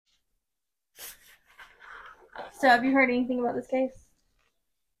So have you heard anything about this case?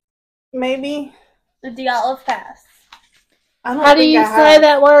 Maybe. The Dyatlov Pass. How do you say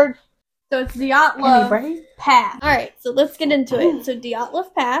that word? So it's Dyatlov Pass. Alright, so let's get into it. So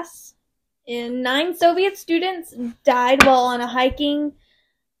Dyatlov Pass, 9 Soviet students died while on a hiking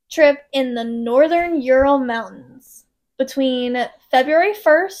trip in the northern Ural Mountains between February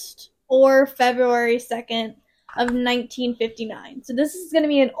 1st or February 2nd of 1959. So this is going to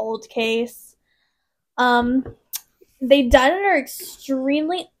be an old case. They died under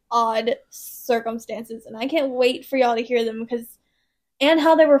extremely odd circumstances, and I can't wait for y'all to hear them and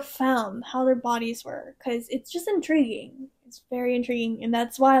how they were found, how their bodies were, because it's just intriguing. It's very intriguing, and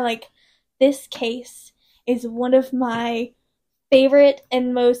that's why, this case is one of my favorite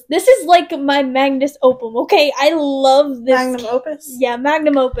and most... This is like my magnus opus, okay? I love this. Magnum opus? Yeah,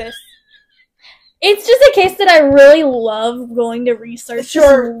 magnum opus. It's just a case that I really love going to research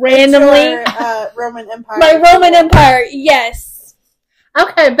randomly. It's your, Roman Empire. My Roman Empire, yes.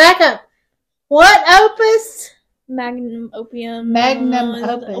 Okay, back up. What opus? Magnum opus.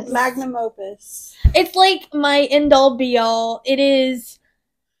 Magnum opus. It's like my end-all be-all. It is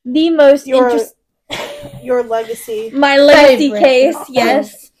the most interesting... Your legacy. My legacy case,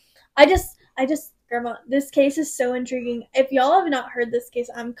 yes. I just, Grandma, this case is so intriguing. If y'all have not heard this case,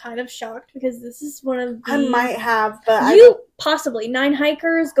 I'm kind of shocked because this is one of the... I might have, but possibly. 9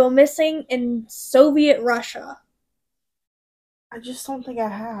 hikers go missing in Soviet Russia. I just don't think I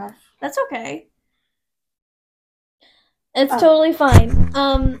have. That's okay. It's totally fine.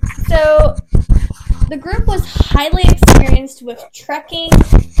 So, the group was highly experienced with trekking,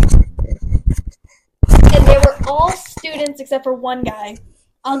 and they were all students except for one guy.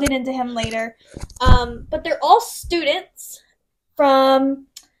 I'll get into him later. But they're all students from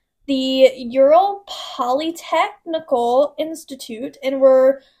the Ural Polytechnical Institute and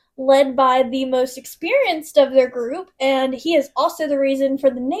were led by the most experienced of their group, and he is also the reason for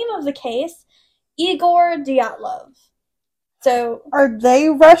the name of the case, Igor Dyatlov. So, are they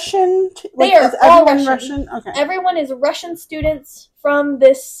Russian? They are all Russian. Okay. Everyone is Russian students from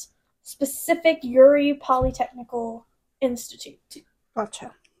this specific Ural Polytechnical Institute.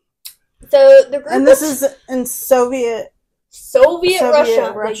 Gotcha. So the group, and this is in Soviet Russia,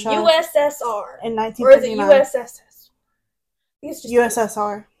 the USSR, in 1959, or is it USSR? It's just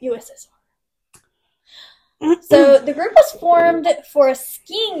USSR. USSR. So the group was formed for a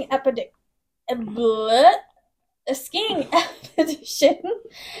skiing expedition,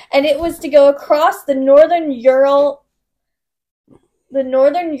 and it was to go across the northern Urals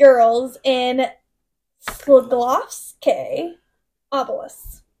in Slavkovsky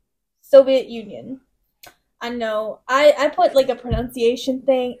Oblast, Soviet Union. I know. I put a pronunciation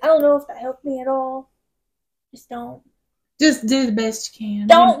thing. I don't know if that helped me at all. Just don't. Just do the best you can.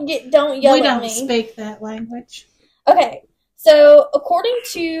 Don't yell at me. We don't speak that language. Okay. So, according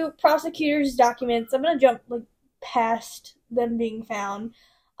to prosecutors' documents, I'm going to jump past them being found.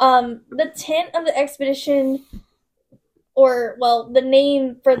 The tent of the expedition, the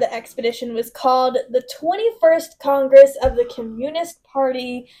name for the expedition was called the 21st Congress of the Communist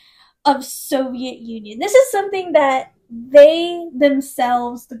Party of Soviet Union. This is something that they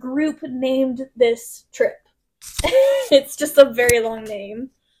themselves, the group, named this trip. It's just a very long name.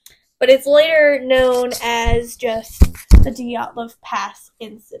 But it's later known as just the Dyatlov Pass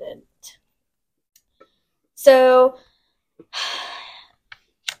incident. So,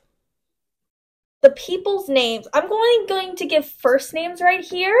 the people's names. I'm going to give first names right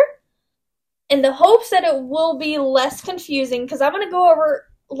here in the hopes that it will be less confusing, because I'm going to go over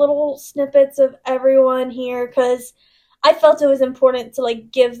little snippets of everyone here because I felt it was important to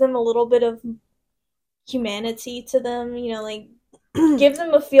give them a little bit of humanity to them, give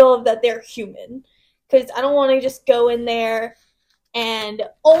them a feel of that they're human, because I don't want to just go in there and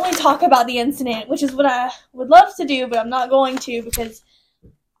only talk about the incident, which is what I would love to do, but I'm not going to, because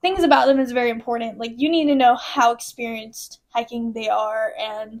things about them is very important. You need to know how experienced hiking they are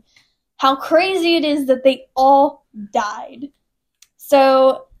and how crazy it is that they all died.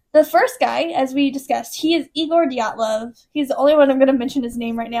 So, the first guy, as we discussed, he is Igor Dyatlov. He's the only one I'm going to mention his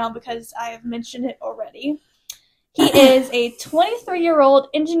name right now because I have mentioned it already. He is a 23-year-old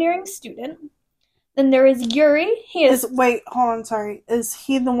engineering student. Then there is Yuri. Wait, hold on, sorry. Is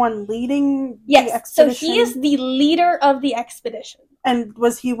he the one leading the expedition? So he is the leader of the expedition. And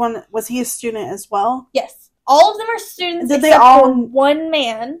was he a student as well? Yes. All of them are students for one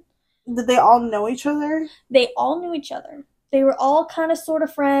man. Did they all know each other? They all knew each other. They were all kind of sort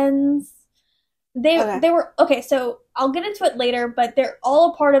of friends. They were okay, so I'll get into it later, but they're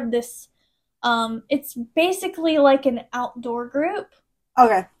all a part of this it's basically like an outdoor group.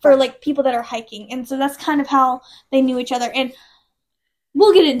 Okay. For, like, people that are hiking. And so that's kind of how they knew each other. And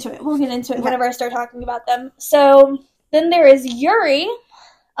we'll get into it. Whenever I start talking about them. So then there is Yuri,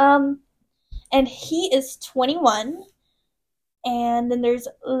 and he is 21. And then there's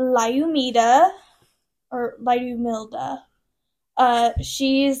Lyumilda.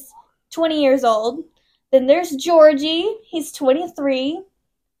 She's 20 years old. Then there's Georgie. He's 23.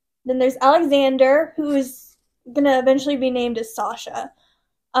 Then there's Alexander, who is going to eventually be named as Sasha.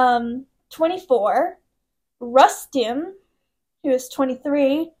 24. Rustim, who is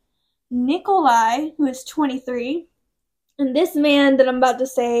 23. Nikolai, who is 23. And this man that I'm about to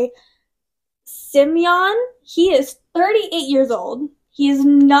say, Semyon, he is 38 years old. He is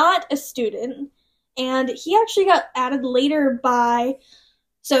not a student. And he actually got added later by...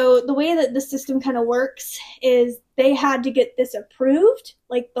 So the way that the system kind of works is they had to get this approved,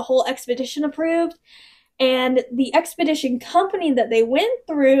 like the whole expedition approved. And the expedition company that they went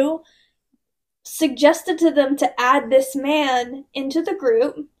through suggested to them to add this man into the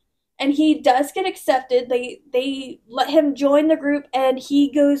group. And he does get accepted. They let him join the group, and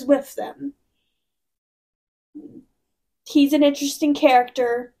he goes with them. He's an interesting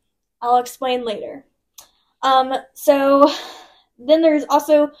character. I'll explain later. So then there's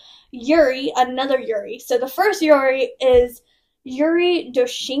also Yuri, another Yuri. So the first Yuri is Yuri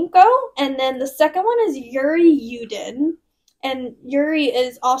Doshenko, and then the second one is Yuri Yudin. And Yuri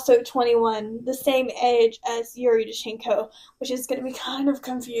is also 21, the same age as Yuri Doshenko, which is going to be kind of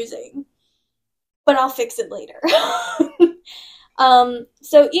confusing. But I'll fix it later.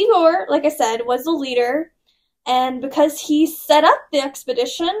 So Igor, like I said, was the leader. And because he set up the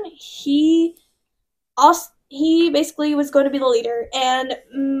expedition, he basically was going to be the leader. And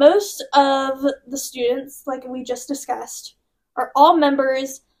most of the students, like we just discussed, are all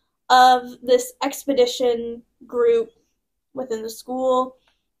members of this expedition group within the school.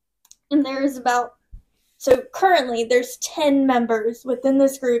 And currently there's 10 members within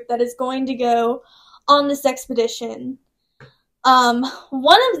this group that is going to go on this expedition.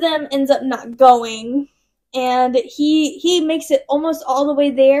 One of them ends up not going, and he makes it almost all the way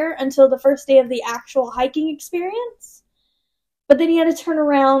there until the first day of the actual hiking experience. But then he had to turn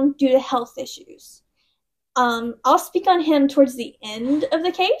around due to health issues. I'll speak on him towards the end of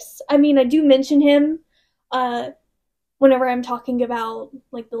the case. I mean, I do mention him whenever I'm talking about,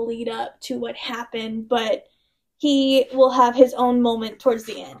 like, the lead up to what happened, but he will have his own moment towards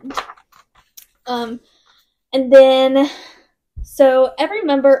the end. And then, so every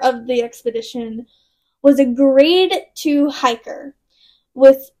member of the expedition was a grade 2 hiker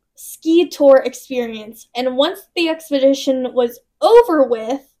with ski tour experience. And once the expedition was over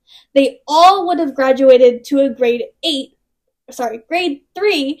with, they all would have graduated to a grade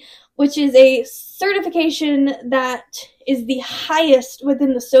 3, which is a certification that is the highest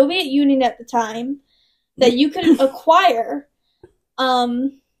within the Soviet Union at the time that you could acquire.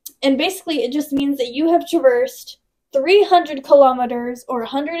 And basically it just means that you have traversed 300 kilometers or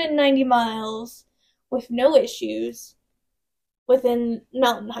 190 miles with no issues within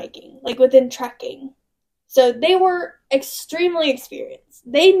mountain hiking, like within trekking. So they were extremely experienced.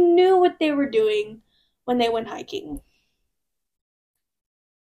 They knew what they were doing when they went hiking.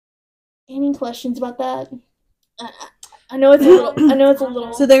 Any questions about that? I know it's a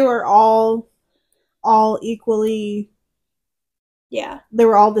little. So they were all equally. Yeah. They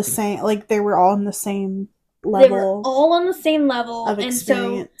were all the same. Like they were all in the same level. They were all on the same level of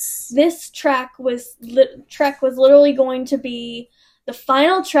experience. And so this trek was literally going to be the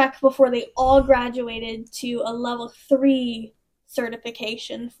final trek before they all graduated to a level 3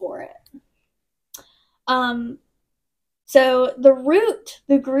 certification for it. So the route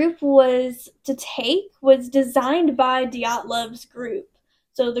the group was to take was designed by Dyatlov's group.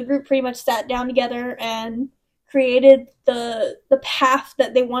 So the group pretty much sat down together and created the path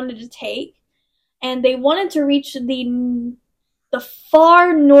that they wanted to take. And they wanted to reach the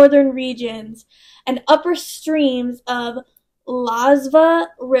far northern regions and upper streams of Lazva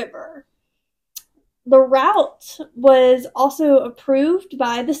River. The route was also approved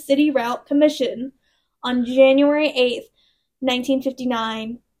by the City Route Commission on January 8th,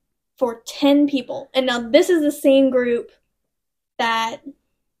 1959 for 10 people. And now this is the same group that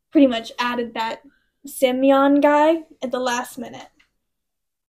pretty much added that Semyon guy at the last minute.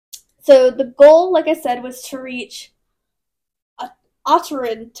 So the goal, like I said, was to reach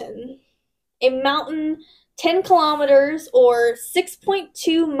Otterington, a mountain 10 kilometers or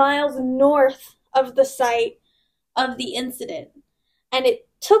 6.2 miles north of the site of the incident. And it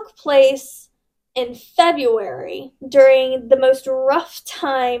took place in February during the most rough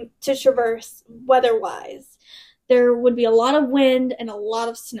time to traverse weather-wise. there would be a lot of wind and a lot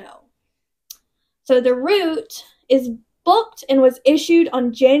of snow. So the route is booked and was issued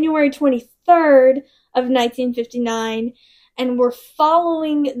on January 23rd of 1959, and we're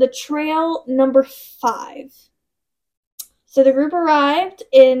following the trail number 5. So the group arrived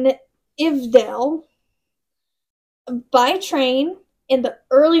in Ivdale by train in the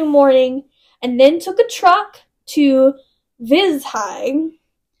early morning and then took a truck to Vizhai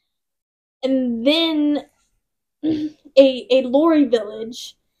and then a lorry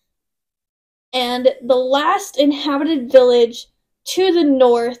village, and the last inhabited village to the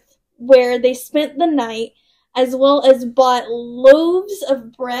north, where they spent the night, as well as bought loaves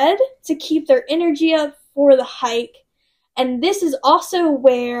of bread to keep their energy up for the hike. And this is also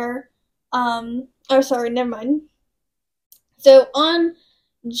where, never mind. So on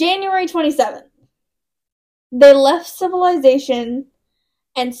January 27th, they left civilization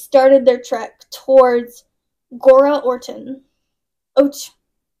and started their trek towards Gora Otorten.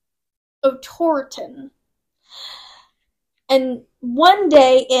 And one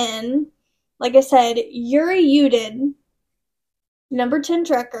day in, like I said, Yuri Yudin, number 10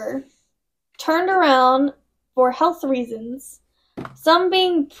 trekker, turned around for health reasons, some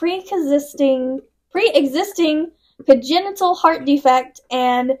being pre-existing congenital heart defect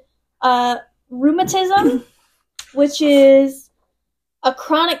and rheumatism, which is a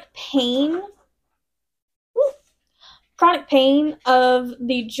chronic pain of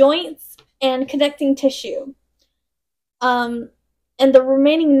the joints and connecting tissue. And the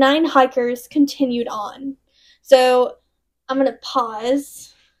remaining 9 hikers continued on. So I'm going to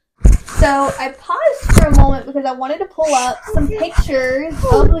pause. So I paused for a moment because I wanted to pull up some pictures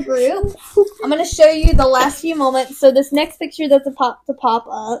of the group. I'm going to show you the last few moments. So this next picture that's to pop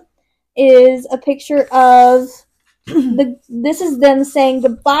up is a picture of this is them saying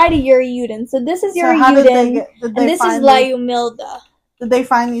goodbye to Yuri Yudin. So this is Yuri Yudin, and this is Lyumilda. Did they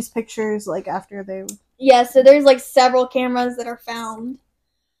find these pictures like after they? Yeah, so there's like several cameras that are found.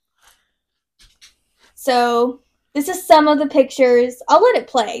 So this is some of the pictures. I'll let it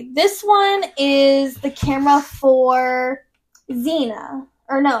play. This one is the camera for Xena.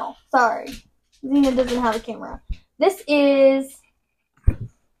 Or no, sorry. Xena doesn't have a camera. This is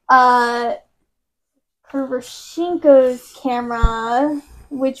Kurvashenko's camera,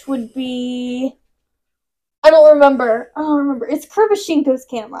 which would be... I don't remember. It's Kurvashenko's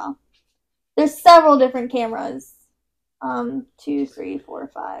camera. There's several different cameras. 2, 3, 4,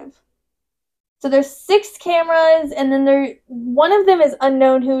 5. So there's 6 cameras, and then one of them is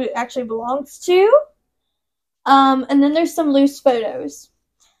unknown who it actually belongs to. And then there's some loose photos.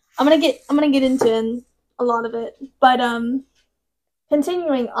 I'm gonna get into a lot of it, but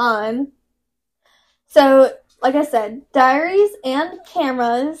continuing on. So, like I said, diaries and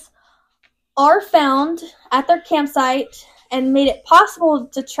cameras are found at their campsite and made it possible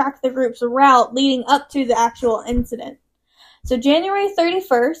to track the group's route leading up to the actual incident. So January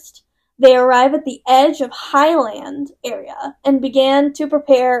 31st, they arrive at the edge of Highland area and began to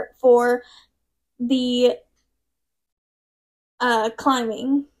prepare for the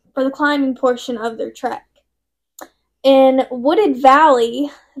climbing portion of their trek. In Wooded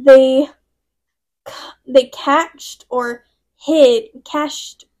Valley, they cached or hid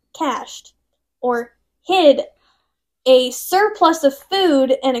a surplus of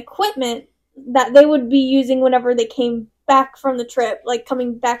food and equipment that they would be using whenever they came back from the trip, like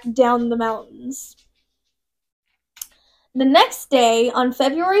coming back down the mountains. The next day, on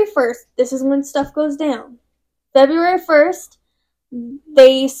February 1st, this is when stuff goes down. February 1st,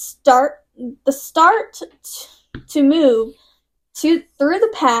 they start to move through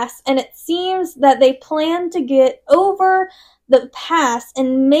the pass, and it seems that they plan to get over the pass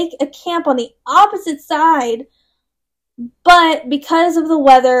and make a camp on the opposite side, but because of the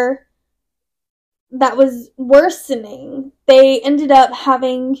weather that was worsening, they ended up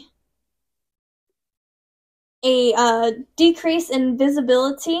having a decrease in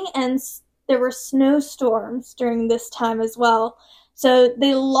visibility, and there were snowstorms during this time as well. So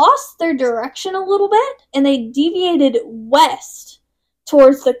they lost their direction a little bit, and they deviated west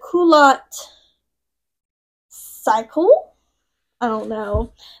towards the Kulat cycle. I don't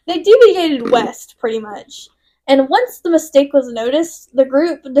know. They deviated west, pretty much. And once the mistake was noticed, the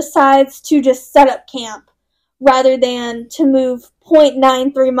group decides to just set up camp, rather than to move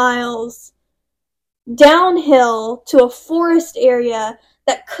 0.93 miles downhill to a forest area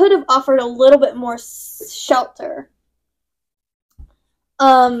that could have offered a little bit more shelter.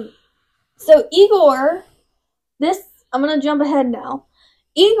 So Igor, I'm going to jump ahead now.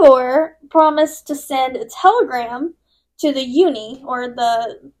 Igor promised to send a telegram to the uni, or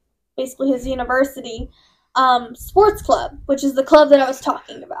basically his university, Sports Club, which is the club that I was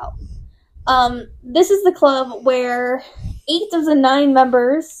talking about. This is the club where 8 of the 9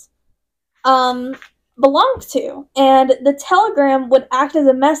 members belonged to, and the telegram would act as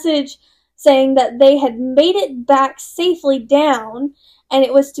a message saying that they had made it back safely down, and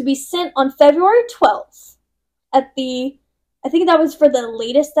it was to be sent on February 12th I think that was for the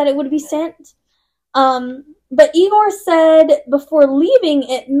latest that it would be sent. But Igor said before leaving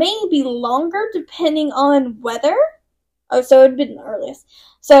it may be longer depending on weather. Oh, so it had been the earliest.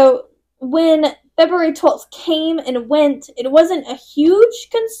 So when February 12th came and went, it wasn't a huge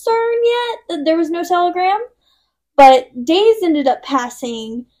concern yet that there was no telegram, but days ended up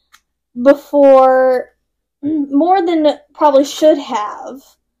passing before, more than probably should have,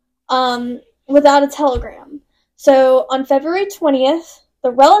 without a telegram. So on February 20th,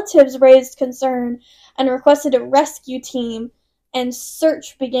 the relatives raised concern and requested a rescue team, and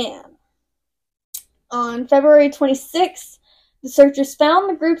search began. On February 26th, the searchers found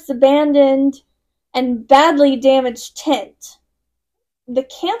the group's abandoned and badly damaged tent. The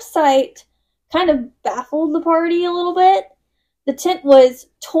campsite kind of baffled the party a little bit. The tent was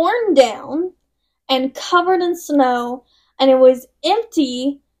torn down and covered in snow, and it was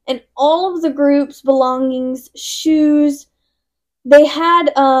empty, and all of the group's belongings, shoes, they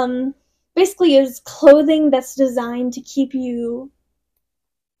had, basically it was clothing that's designed to keep you,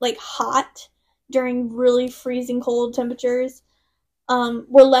 like, hot during really freezing cold temperatures,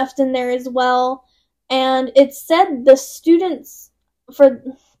 were left in there as well. And it said the students, for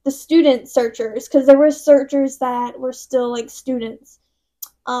the student searchers, because there were searchers that were still, like, students,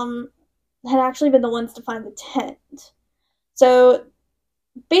 had actually been the ones to find the tent. So,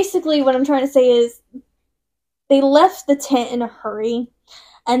 basically what I'm trying to say is they left the tent in a hurry,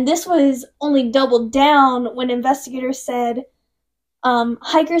 and this was only doubled down when investigators said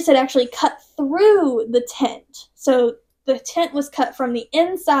hikers had actually cut through the tent. So the tent was cut from the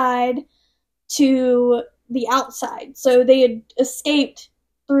inside to the outside. So they had escaped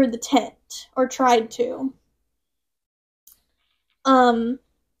through the tent, or tried to. 9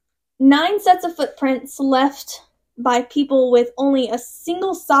 sets of footprints left by people with only a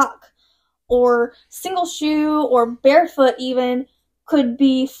single sock or single shoe or barefoot even could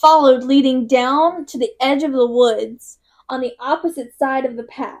be followed, leading down to the edge of the woods on the opposite side of the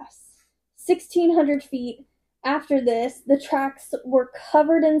pass. 1,600 feet after this, the tracks were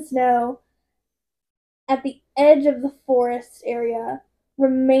covered in snow. At the edge of the forest area,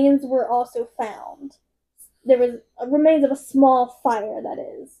 remains were also found. There was remains of a small fire, that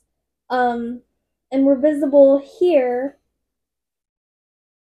is. And were visible here.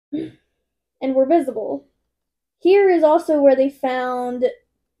 And were visible. Here is also where they found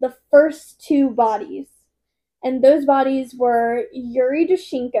the first 2 bodies. And those bodies were Yuri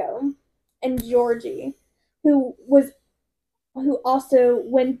Dushenko and Georgie, who also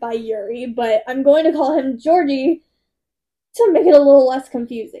went by Yuri, but I'm going to call him Georgie to make it a little less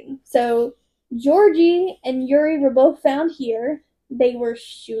confusing. So, Georgie and Yuri were both found here. They were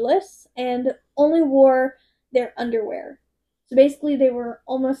shoeless and only wore their underwear. So basically they were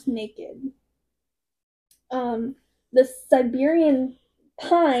almost naked. The Siberian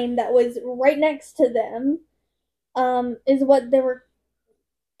pine that was right next to them is what they were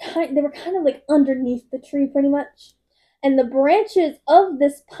kind of like underneath the tree pretty much. And the branches of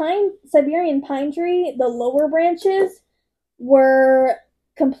this Siberian pine tree, the lower branches, were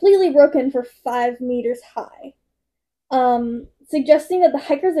completely broken for 5 meters high. Suggesting that the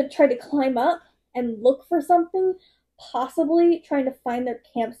hikers had tried to climb up and look for something, possibly trying to find their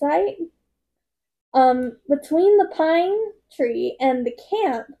campsite. Between the pine tree and the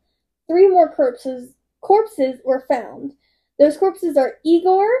camp, 3 more corpses were found. Those corpses are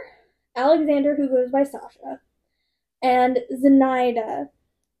Igor, Alexander, who goes by Sasha, and Zenaida.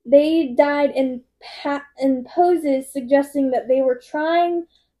 They died in poses suggesting that they were trying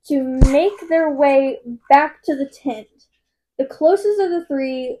to make their way back to the tent. The closest of the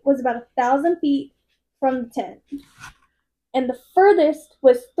 3 was about 1,000 feet from the tent, and the furthest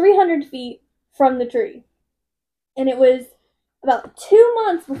was 300 feet from the tree. And it was about 2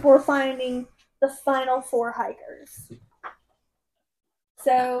 months before finding the final 4 hikers.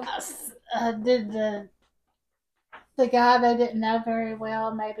 So, did the guy they didn't know very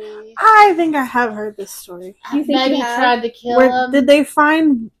well, maybe? I think I have heard this story. you think Maybe you have? tried to kill him. Did they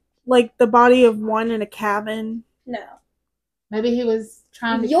find, like, the body of one in a cabin? No. Maybe he was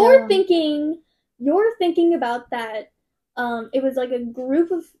trying to kill him. You're thinking about that. It was like a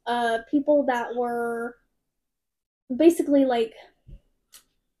group of people that were basically like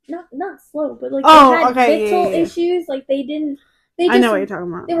not slow, but like they had mental issues. Like they I know what you're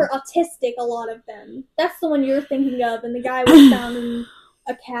talking about. They were autistic, a lot of them. That's the one you're thinking of, and the guy was found in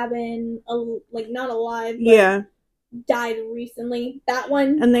a cabin, not alive, but died recently. That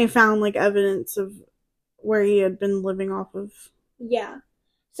one. And they found, evidence of where he had been living off of. Yeah.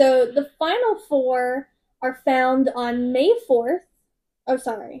 So the final 4 are found on May 4th. Oh,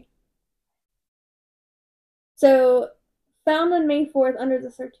 sorry. So, found on May 4th under the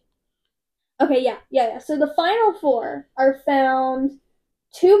 13th. Okay, yeah. So the final 4 are found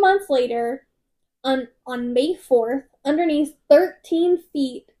 2 months later on May 4th underneath 13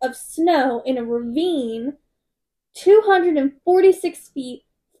 feet of snow in a ravine 246 feet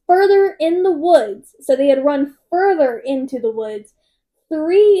further in the woods. So they had run further into the woods.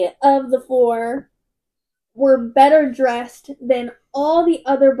 3 of the 4 were better dressed than all the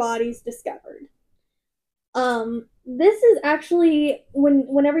other bodies discovered. This is actually,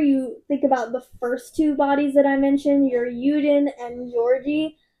 whenever you think about the first 2 bodies that I mentioned, your Yudin and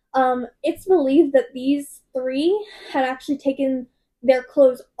Georgie, it's believed that these 3 had actually taken their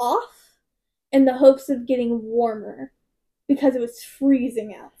clothes off in the hopes of getting warmer because it was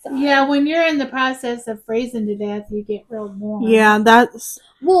freezing outside. Yeah, when you're in the process of freezing to death, you get real warm. Yeah, that's...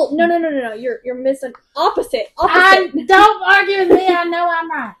 Well, no. You're missing... Opposite. Don't argue with me. I know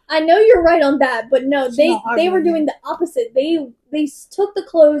I'm right. I know you're right on that, but no, they were doing the opposite. They took the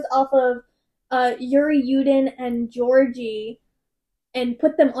clothes off of Yuri Yudin and Georgie and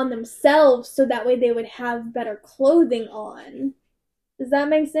put them on themselves so that way they would have better clothing on. Does that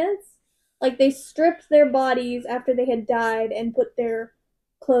make sense? They stripped their bodies after they had died and put their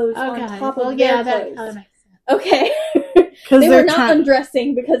clothes on top of their clothes. That kind of makes sense. Okay. They were not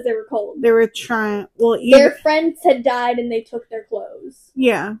undressing because they were cold. They were trying... their friends had died and they took their clothes.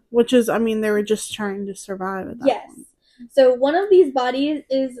 Yeah, which is, they were just trying to survive at that point. So one of these bodies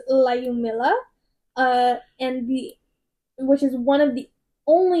is Lyumila, which is one of the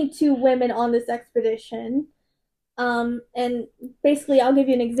only 2 women on this expedition. And basically I'll give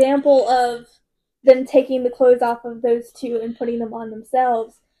you an example of them taking the clothes off of those 2 and putting them on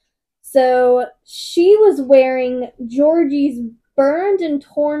themselves. So she was wearing Georgie's burned and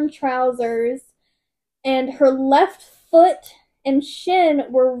torn trousers, and her left foot and shin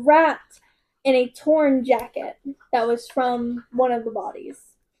were wrapped in a torn jacket that was from one of the bodies.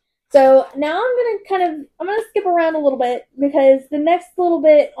 So now I'm gonna skip around a little bit because the next little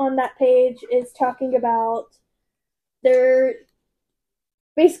bit on that page is talking about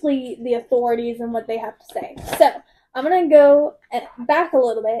basically the authorities and what they have to say. So I'm going to go back a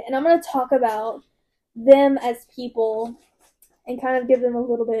little bit, and I'm going to talk about them as people and kind of give them a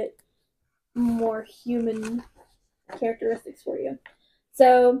little bit more human characteristics for you.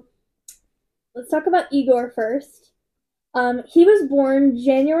 So let's talk about Igor first. He was born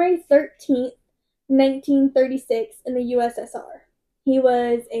January 13th, 1936 in the USSR. He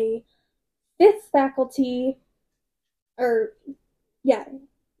was a 5th faculty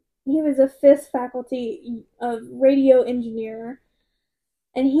of radio engineer,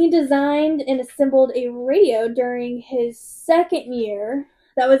 and he designed and assembled a radio during his 2nd year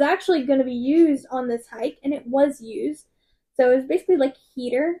that was actually going to be used on this hike, and it was used. So it was basically like a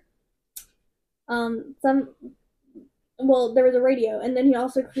heater. There was a radio, and then he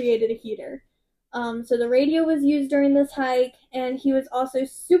also created a heater. So the radio was used during this hike, and he was also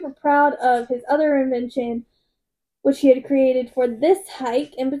super proud of his other invention, which he had created for this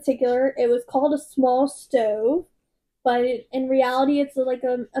hike in particular. It was called a small stove, but in reality it's like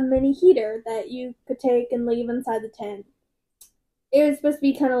a mini heater that you could take and leave inside the tent. It was supposed to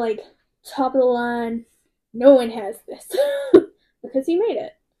be kind of like top of the line. No one has this because he made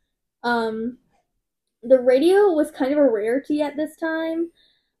it. The radio was kind of a rarity at this time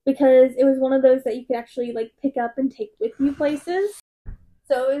because it was one of those that you could actually pick up and take with you places.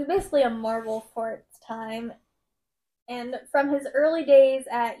 So it was basically a marvel for its time. And from his early days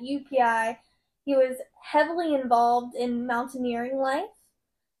at UPI, he was heavily involved in mountaineering life,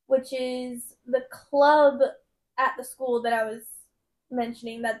 which is the club at the school that I was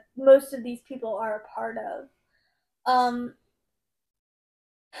mentioning that most of these people are a part of.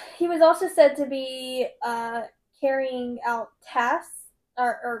 He was also said to be carrying out tasks,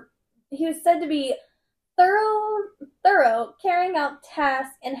 or he was said to be thorough carrying out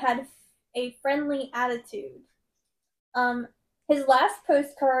tasks and had a friendly attitude. His last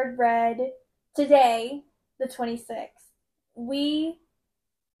postcard read, "Today, the 26th, we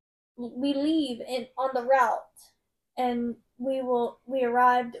leave on the route, and we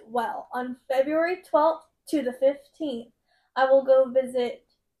arrived well. On February 12th to the 15th, I will go visit,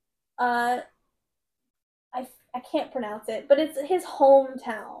 I can't pronounce it, but it's his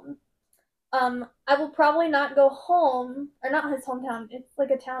hometown. I will probably not go home, or not his hometown, it's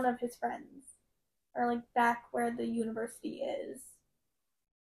like a town of his friends, or like back where the university is.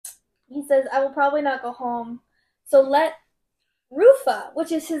 He says, I will probably not go home, so let Rufa,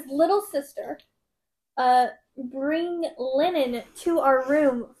 which is his little sister, bring linen to our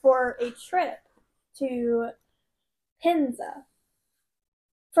room for a trip to Pinza.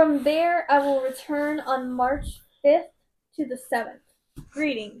 From there, I will return on March 5th to the 7th.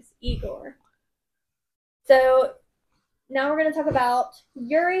 Greetings, Igor. So, now we're going to talk about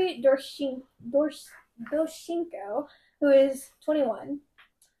Yuri Dorshenko, who is 21.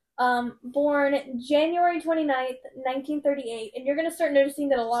 Born January 29th, 1938. And you're going to start noticing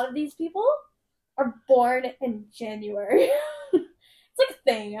that a lot of these people are born in January. It's like a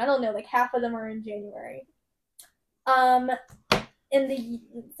thing. I don't know. Like half of them are in January. So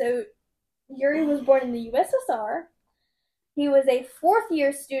Yuri was born in the USSR. He was a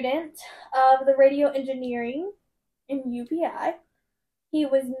fourth-year student of the radio engineering in UPI. He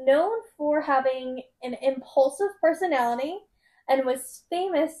was known for having an impulsive personality and was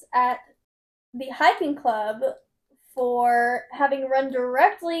famous at the hiking club for having run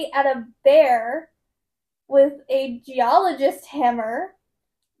directly at a bear with a geologist hammer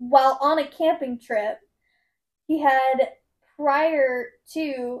while on a camping trip. He had, prior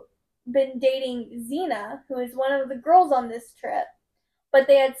to, been dating Zena, who is one of the girls on this trip, but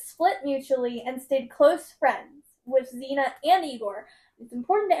they had split mutually and stayed close friends with Zena and Igor. It's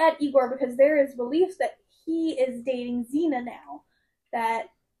important to add Igor because there is belief that he is dating Zena now, that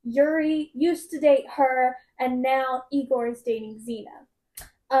Yuri used to date her and now Igor is dating Zena.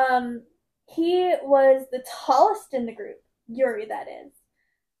 He was the tallest in the group, Yuri that is,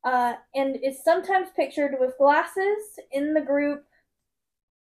 and is sometimes pictured with glasses in the group,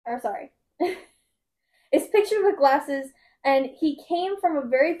 is pictured with glasses, and he came from a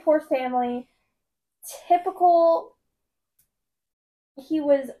very poor family. He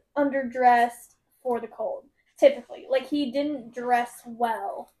was underdressed for the cold, typically. Like, he didn't dress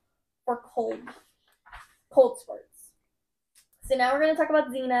well for cold sports. So now we're going to talk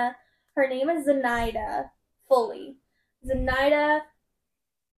about Zena. Her name is Zenaida, fully. Zenaida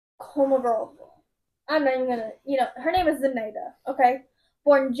Kolmogorova. I'm not even going to, her name is Zenaida, okay?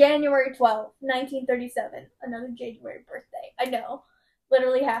 Born January 12th, 1937. Another January birthday. I know.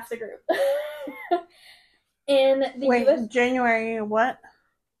 Literally half the group. In the US. January what?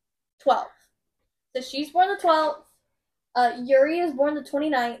 12th. So she's born the 12th. Yuri is born the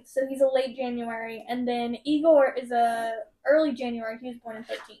 29th, so he's a late January. And then Igor is a early January. He was born in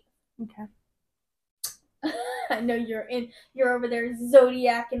 13th. Okay. I know you're over there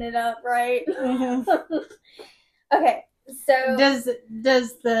zodiacing it up, right? Mm-hmm. Okay. So does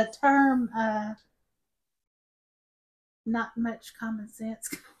the term not much common sense?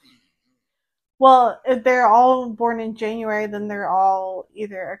 Well, if they're all born in January, then they're all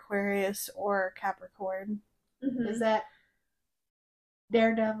either Aquarius or Capricorn. Mm-hmm. Is that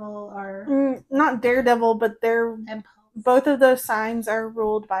Daredevil or not Daredevil, but they're both of those signs are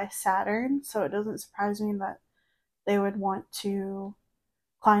ruled by Saturn, so it doesn't surprise me that they would want to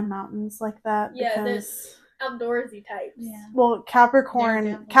climb mountains like that. Yeah, because outdoorsy types. Yeah. Well, Capricorn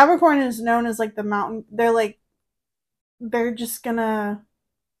is known as like the mountain. They're just gonna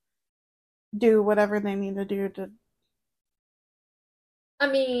do whatever they need to do to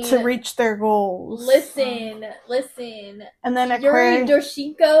reach their goals. Listen. And then Yuri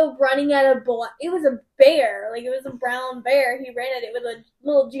Dorshenko running at it was a bear. Like, it was a brown bear. He ran at it with a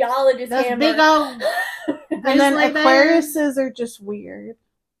little geologist hammer. Big old. And then Aquariuses are just weird.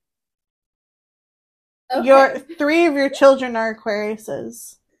 Okay. 3 of your children are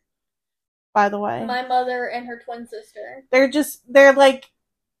Aquariuses, by the way. My mother and her twin sister. They're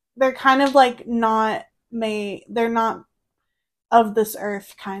kind of like not made. They're not of this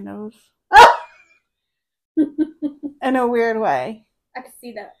earth, kind of. In a weird way. I can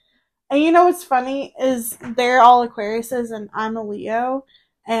see that. And you know what's funny is they're all Aquariuses and I'm a Leo,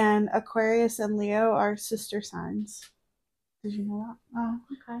 and Aquarius and Leo are sister signs. Did you know that? Oh,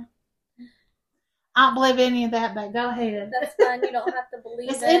 okay. I don't believe any of that, but go ahead. That's fine. You don't have to believe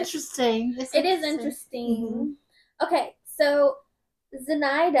it. It's interesting. It is interesting. Mm-hmm. Okay, so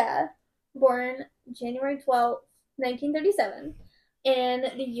Zenaida, born January 12th, 1937, in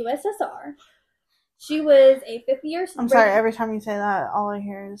the USSR. She was a 5th-year... I'm sorry, every time you say that, all I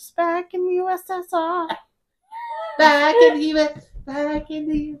hear is, back in the USSR. Back in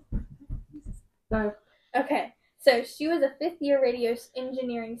the USSR. Okay, so she was a 5th-year radio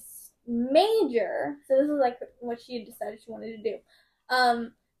engineering major. So this is like what she had decided she wanted to do.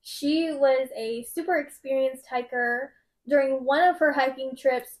 She was a super experienced hiker. during one of her hiking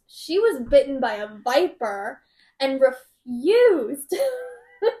trips, she was bitten by a viper and refused.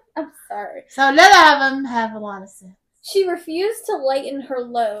 I'm sorry. So none of them have a lot of sense. She refused to lighten her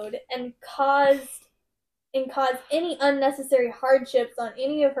load and caused any unnecessary hardships on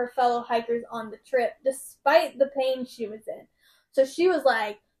any of her fellow hikers on the trip, despite the pain she was in. So she was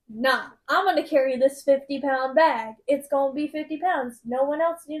like, nah, I'm going to carry this 50-pound bag. It's going to be 50 pounds. No one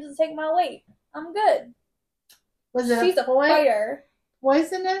else needs to take my weight. I'm good. She's a fighter.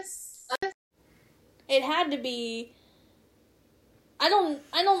 Poisonous? It had to be. I don't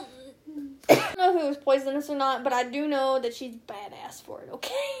know if it was poisonous or not, but I do know that she's badass for it,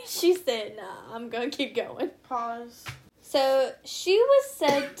 okay? She said, nah, I'm gonna keep going. Pause. So, she was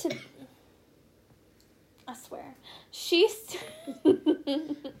said to... I swear.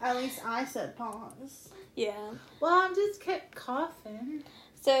 At least I said pause. Yeah. Well, I just kept coughing.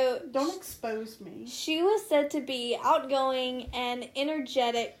 So... Don't expose me. She was said to be outgoing and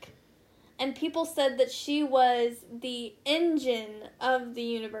energetic, and people said that she was the engine of the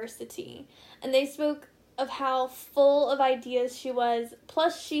university. And they spoke of how full of ideas she was,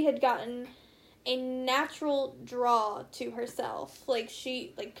 plus she had gotten a natural draw to herself. Like,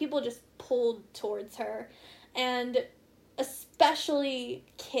 people just pulled towards her. And especially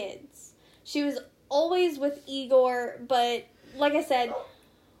kids. She was always with Igor, but, like I said,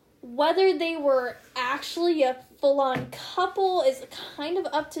 whether they were actually a full-on couple is kind of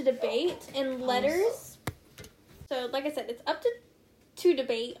up to debate in letters. So, like I said, it's up to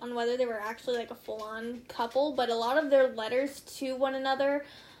debate on whether they were actually like a full-on couple, but a lot of their letters to one another,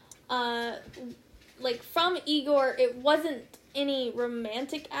 like from Igor, it wasn't any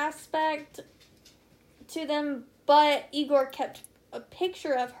romantic aspect to them, but Igor kept a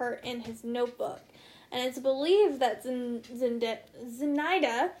picture of her in his notebook. And it's believed that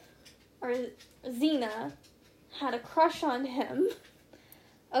Zenaida, or Zena, had a crush on him.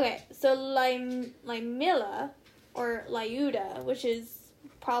 Okay, so Lymila, or Lyuda, which is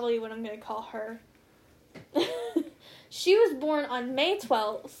probably what I'm going to call her. She was born on May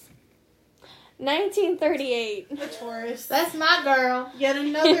 12th, 1938. A Taurus. That's my girl. Yet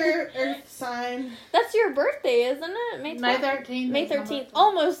another earth sign. That's your birthday, isn't it? May 13th. May 13th.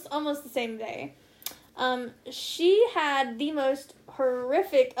 Almost the same day. She had the most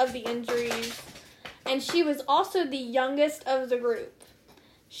horrific of the injuries, and she was also the youngest of the group.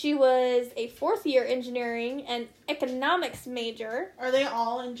 She was a fourth-year engineering and economics major. Are they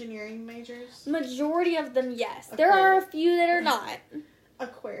all engineering majors? Majority of them, yes. Aquarius. There are a few that are not.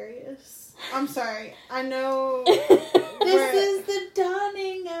 Aquarius. I'm sorry. I know. This is the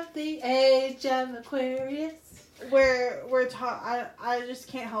dawning of the age of Aquarius. We're taught. I just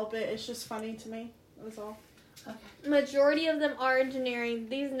can't help it. It's just funny to me. That's all. Okay. Majority of them are engineering.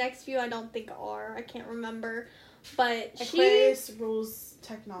 These next few I don't think are. I can't remember. But Aquarius rules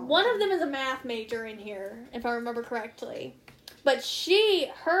technology. One of them is a math major in here, if I remember correctly. But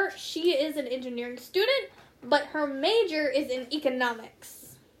she is an engineering student, but her major is in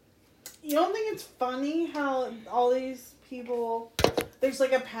economics. You don't think it's funny how all these people, there's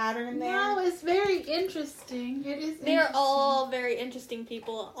like a pattern there? No, it's very interesting. It is. They're all very interesting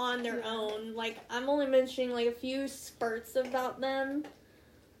people on their own. Like, I'm only mentioning like a few spurts about them,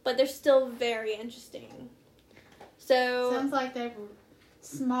 but they're still very interesting. So sounds like they were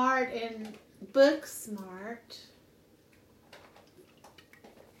smart and book smart.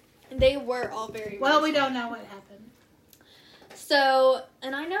 They were all very well. We don't know what happened. So,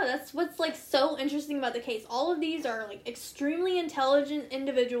 and I know that's what's like so interesting about the case. All of these are like extremely intelligent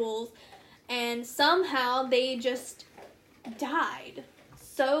individuals, and somehow they just died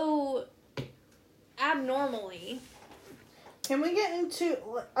so abnormally. Can we get into?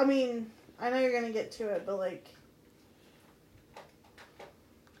 I mean, I know you're gonna get to it, but like.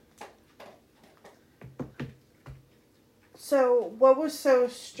 So, what was so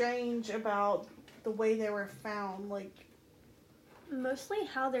strange about the way they were found? Like, mostly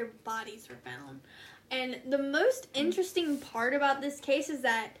how their bodies were found. And the most interesting part about this case is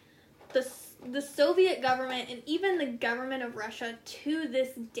that the Soviet government and even the government of Russia to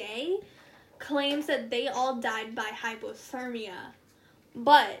this day claims that they all died by hypothermia.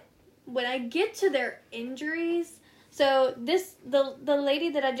 But when I get to their injuries, so the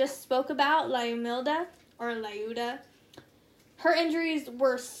lady that I just spoke about, Lyuda, her injuries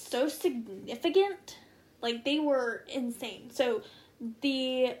were so significant, like they were insane. So to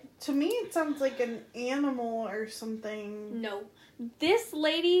me it sounds like an animal or something. No, this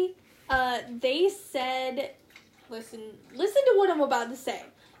lady, they said, listen to what I'm about to say.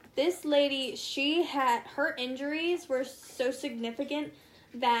 This lady, her injuries were so significant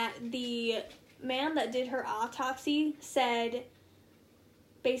that the man that did her autopsy said,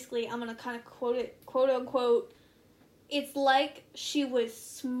 basically, I'm going to kind of quote it, quote unquote, it's like she was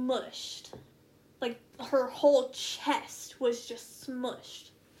smushed. Like, her whole chest was just smushed.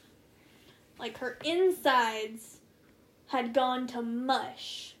 Like, her insides had gone to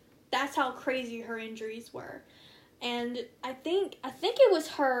mush. That's how crazy her injuries were. And I think it was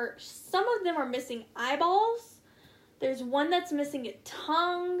her. Some of them are missing eyeballs. There's one that's missing a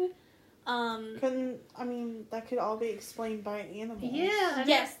tongue. That could all be explained by animals. Yeah.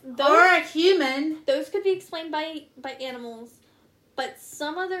 Yes. Or a human. Those could be explained by animals. But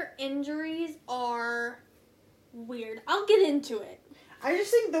some of their injuries are weird. I'll get into it. I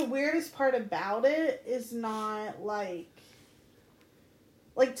just think the weirdest part about it is not, like,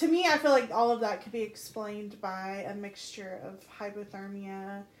 to me, I feel like all of that could be explained by a mixture of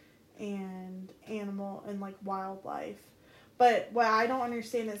hypothermia and animal and, like, wildlife. But what I don't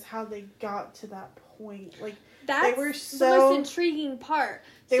understand is how they got to that point. Like, that's they were the most intriguing part.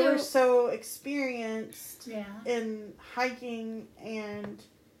 They were so experienced Yeah. in hiking, and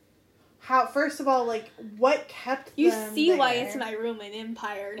how, first of all, like, what kept them You see there? why it's my Roman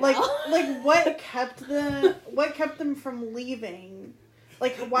Empire now. Like what kept them from leaving?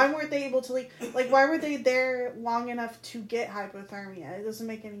 Like, why weren't they able to leave? Like, why were they there long enough to get hypothermia? It doesn't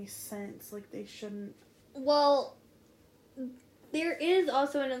make any sense. Like, they shouldn't. Well, there is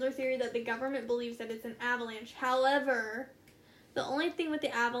also another theory that the government believes that it's an avalanche. However, the only thing with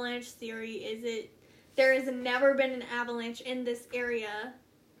the avalanche theory is there has never been an avalanche in this area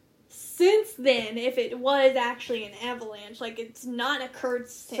since then, if it was actually an avalanche. Like, it's not occurred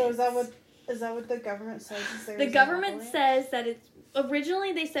since. So is that what the government says? The government says that it's,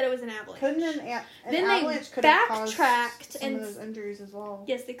 originally they said it was an avalanche. Couldn't an avalanche could have caused some of those injuries as well?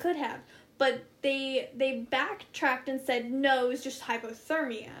 Yes, they could have. But they backtracked and said, no, it was just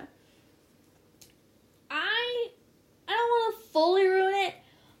hypothermia. I don't want to fully ruin it.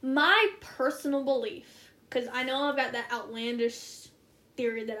 My personal belief, because I know I've got that outlandish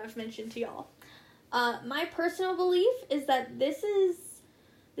theory that I've mentioned to y'all. My personal belief is that this is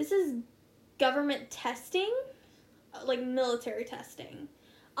government testing, like military testing.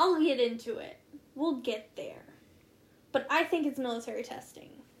 I'll get into it. We'll get there. But I think it's military testing.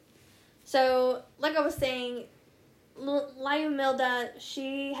 So, like I was saying, Lyumilda,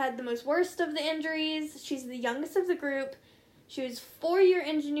 she had the most worst of the injuries. She's the youngest of the group. She was 4-year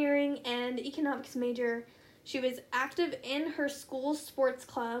engineering and economics major. She was active in her school sports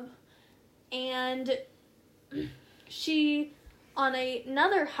club. And she, on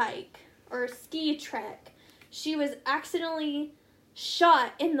another hike, or ski trek, she was accidentally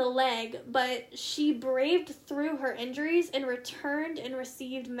shot in the leg, but she braved through her injuries and returned and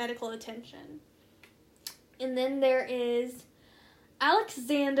received medical attention. And then there is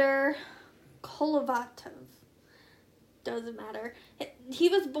Alexander Kolovatov. Doesn't matter. He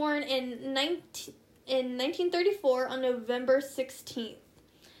was born in 1934 on November 16th.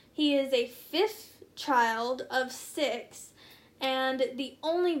 He is a 5th child of 6 and the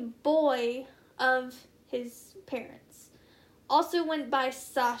only boy of his parents. Also went by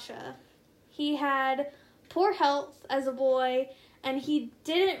Sasha. He had poor health as a boy, and he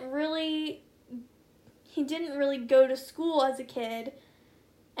didn't really go to school as a kid.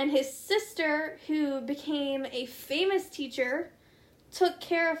 And his sister, who became a famous teacher, took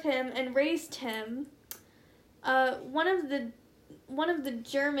care of him and raised him. One of the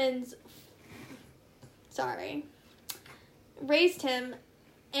Germans, raised him.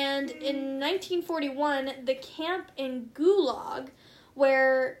 And in 1941, the camp in Gulag,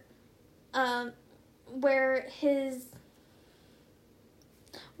 where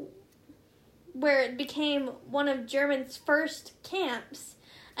it became one of Germany's first camps,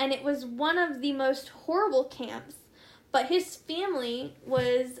 and it was one of the most horrible camps, but his family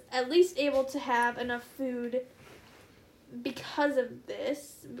was at least able to have enough food because of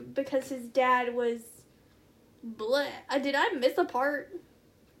this, because his dad was bleh. Did I miss a part?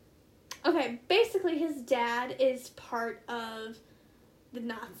 Okay, basically his dad is part of the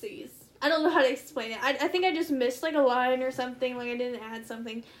Nazis. I don't know how to explain it. I think I just missed, like, a line or something. Like, I didn't add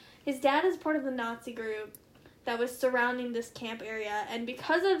something. His dad is part of the Nazi group that was surrounding this camp area. And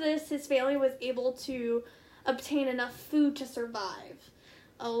because of this, his family was able to obtain enough food to survive.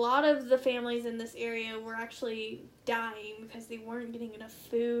 A lot of the families in this area were actually dying because they weren't getting enough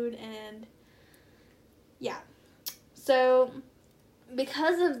food. And, yeah. So,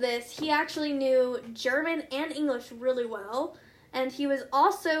 because of this, he actually knew German and English really well, and he was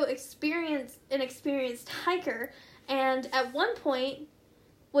also an experienced hiker, and at one point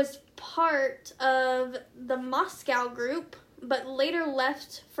was part of the Moscow group, but later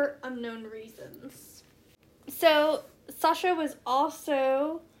left for unknown reasons. So, Sasha was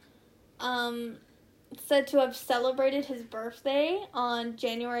also said to have celebrated his birthday on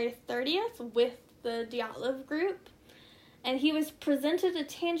January 30th with the Dyatlov group, and he was presented a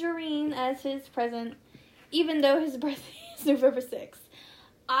tangerine as his present, even though his birthday is November 6th.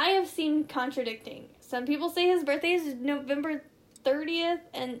 I have seen contradicting. Some people say his birthday is November 30th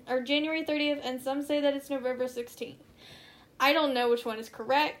or January 30th, and some say that it's November 16th. I don't know which one is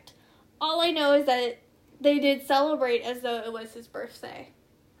correct. All I know is that they did celebrate as though it was his birthday.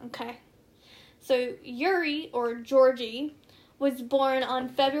 Okay. So Yuri, or Georgie, was born on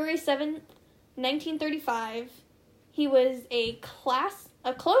February 7th, 1935. He was a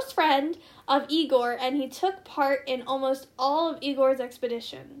close friend of Igor, and he took part in almost all of Igor's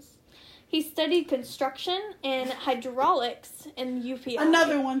expeditions. He studied construction and hydraulics in UPI.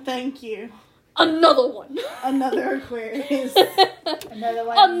 Another one, thank you. Another one. Another Aquarius. Another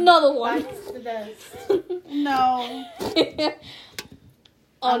one. Another one. Bites the dust. No.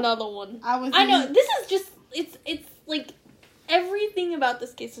 Another one. I know, this is just, it's like, everything about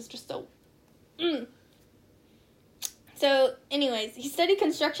this case is just so, So, anyways, he studied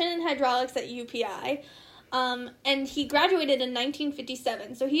construction and hydraulics at UPI, and he graduated in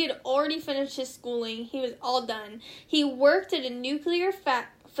 1957, so he had already finished his schooling. He was all done. He worked at a nuclear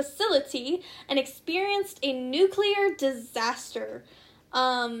facility and experienced a nuclear disaster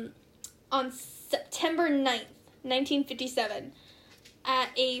on September 9th, 1957. At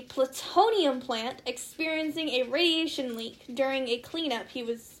a plutonium plant, experiencing a radiation leak during a cleanup he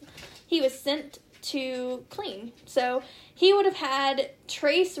was sent to clean. So he would have had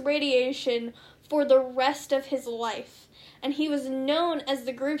trace radiation for the rest of his life, and he was known as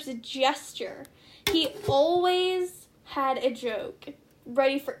the group's jester. He always had a joke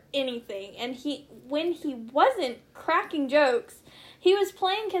ready for anything, and when he wasn't cracking jokes, he was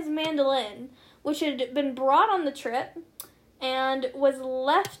playing his mandolin, which had been brought on the trip and was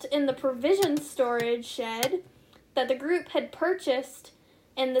left in the provision storage shed that the group had purchased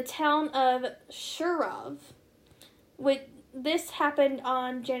in the town of Shurov. This happened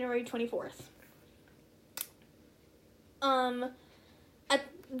on January 24th. At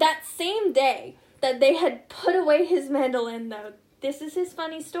that same day that they had put away his mandolin, though, this is his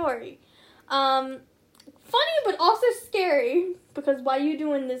funny story. Funny, but also scary, because why you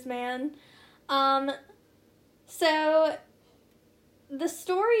doing this, man? So the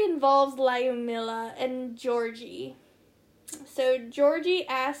story involves Lyomila and Georgie. So Georgie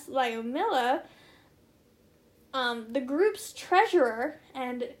asked Lyomila, the group's treasurer,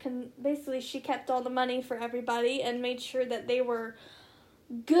 and basically she kept all the money for everybody and made sure that they were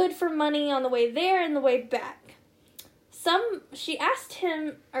good for money on the way there and the way back. He asked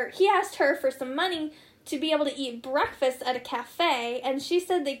her for some money to be able to eat breakfast at a cafe, and she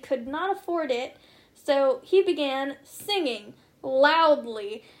said they could not afford it, so he began singing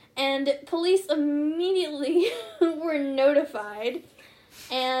loudly, and police immediately were notified,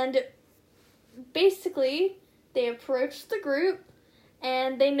 and basically they approached the group,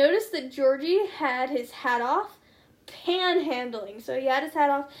 and they noticed that Georgie had his hat off, panhandling. So he had his hat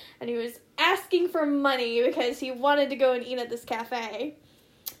off, and he was asking for money because he wanted to go and eat at this cafe.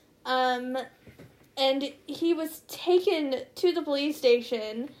 And he was taken to the police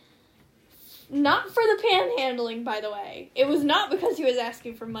station. Not for the panhandling, by the way. It was not because he was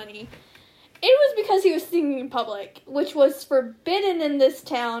asking for money. It was because he was singing in public, which was forbidden in this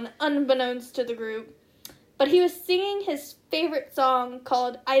town, unbeknownst to the group. But he was singing his favorite song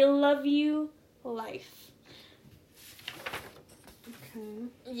called I Love You, Life. Okay.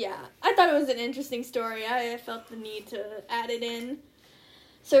 Yeah, I thought it was an interesting story. I felt the need to add it in.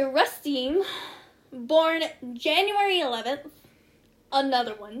 So Rustin, born January 11th,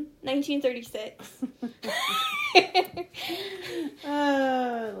 another one, 1936.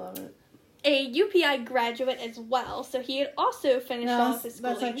 I love it. A UPI graduate as well, so he had also finished off his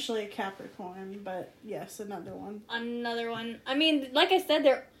schooling. That's actually a Capricorn, but yes, another one. Another one. I mean, like I said,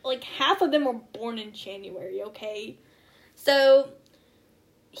 they're like half of them were born in January, okay? So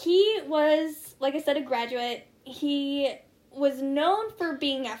he was, like I said, a graduate. He was known for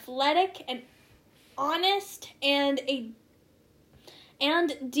being athletic and honest and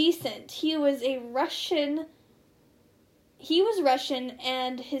decent. He was Russian,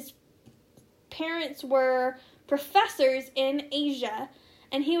 and his parents were professors in Asia,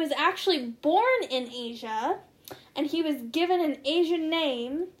 and he was actually born in Asia, and he was given an Asian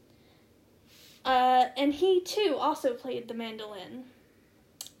name, and he too also played the mandolin.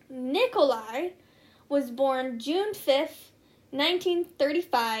 Nikolai was born June 5th,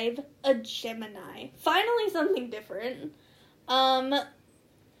 1935, a Gemini. Finally something different.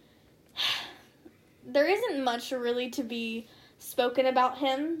 There isn't much really to be spoken about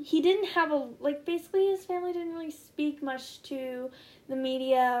him. He didn't have basically his family didn't really speak much to the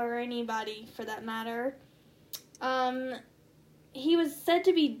media or anybody for that matter. He was said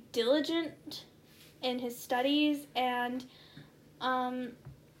to be diligent in his studies, and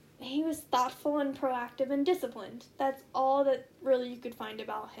he was thoughtful and proactive and disciplined. That's all that really you could find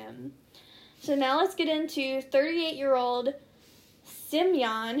about him. So now let's get into 38-year-old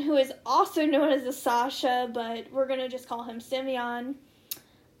Semyon, who is also known as the Sasha, but we're going to just call him Semyon.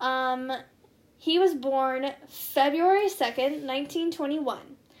 He was born February 2nd, 1921.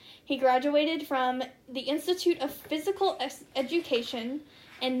 He graduated from the Institute of Physical Education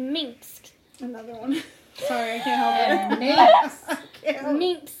in Minsk. Another one. Sorry, I can't help it.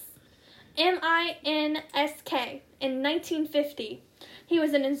 Minsk. M-I-N-S-K. In 1950. He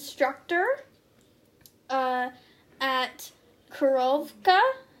was an instructor at Kurovka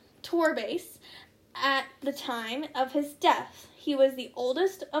tour base at the time of his death. He was the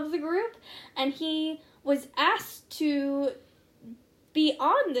oldest of the group, and he was asked to be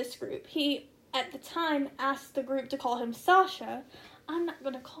on this group. He, at the time, asked the group to call him Sasha. I'm not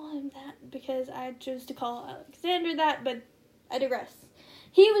going to call him that because I chose to call Alexander that, but I digress.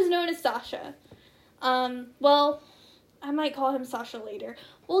 He was known as Sasha. Well, I might call him Sasha later.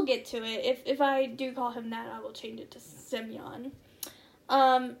 We'll get to it. If I do call him that, I will change it to Semyon.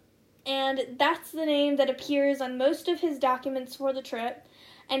 And that's the name that appears on most of his documents for the trip.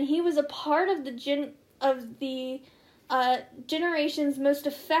 And he was a part of the generations most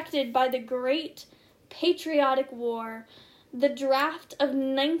affected by the Great Patriotic War, the draft of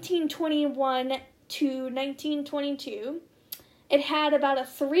 1921 to 1922. It had about a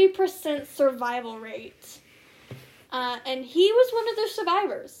 3% survival rate. And he was one of the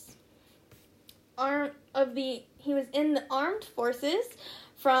survivors. He was in the armed forces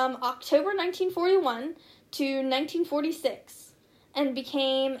from October 1941 to 1946 and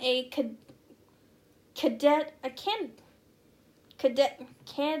became a candidate.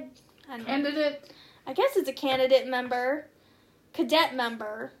 I guess it's a cadet member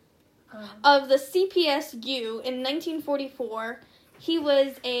of the CPSU in 1944. He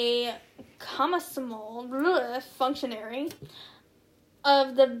was a Komsomol functionary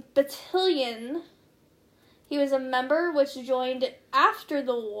of the battalion. He was a member which joined after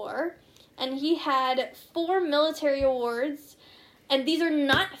the war, and he had 4 military awards, and these are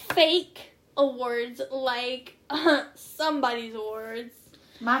not fake awards like somebody's awards.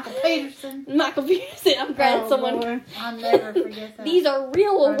 Michael Peterson. I'm glad someone. Boy. I'll never forget that. These are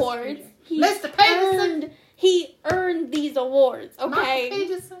real awards. Mr. Peterson. He earned these awards, okay? Michael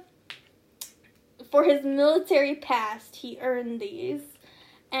Peterson. For his military past, he earned these.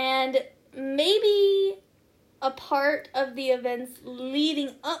 And maybe a part of the events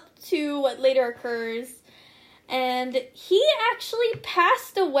leading up to what later occurs. And he actually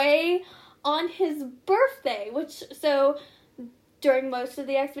passed away on his birthday, during most of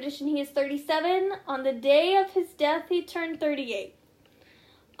the expedition, he is 37. On the day of his death, he turned 38.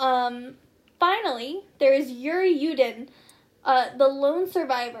 Finally, there is Yuri Yudin, the lone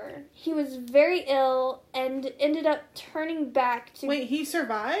survivor. He was very ill and ended up turning back to... Wait, he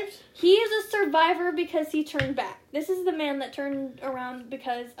survived? He is a survivor because he turned back. This is the man that turned around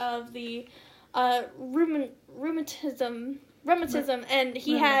because of the rheumatism, and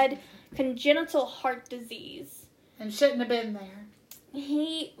he had congenital heart disease. And shouldn't have been there.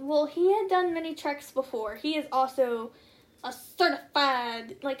 He had done many treks before. He is also a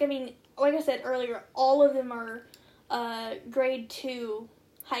certified, like I said earlier, all of them are grade 2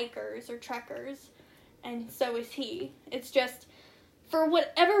 hikers or trekkers, and so is he. It's just, for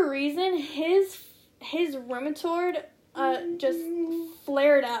whatever reason, his rheumatoid just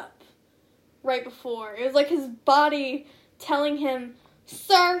flared up right before. It was like his body telling him,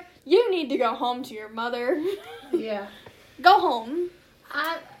 "Sir, you need to go home to your mother." Yeah. Go home.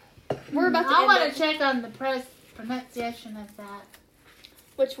 We're about to I end want it. to check on the pronunciation of that.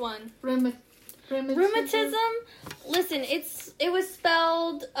 Which one? Rheumatism? Listen, it was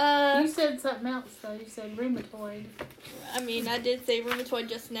spelled, You said something else, though. You said rheumatoid. I did say rheumatoid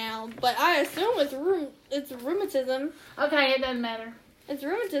just now, but I assume it's rheumatism. Okay, it doesn't matter. It's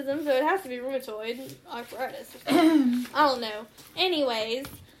rheumatism, so it has to be rheumatoid arthritis. I don't know. Anyways,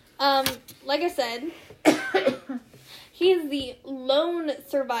 like I said, he is the lone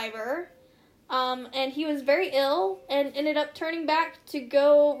survivor, and he was very ill and ended up turning back to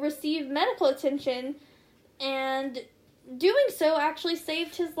go receive medical attention, and doing so actually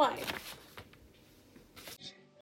saved his life.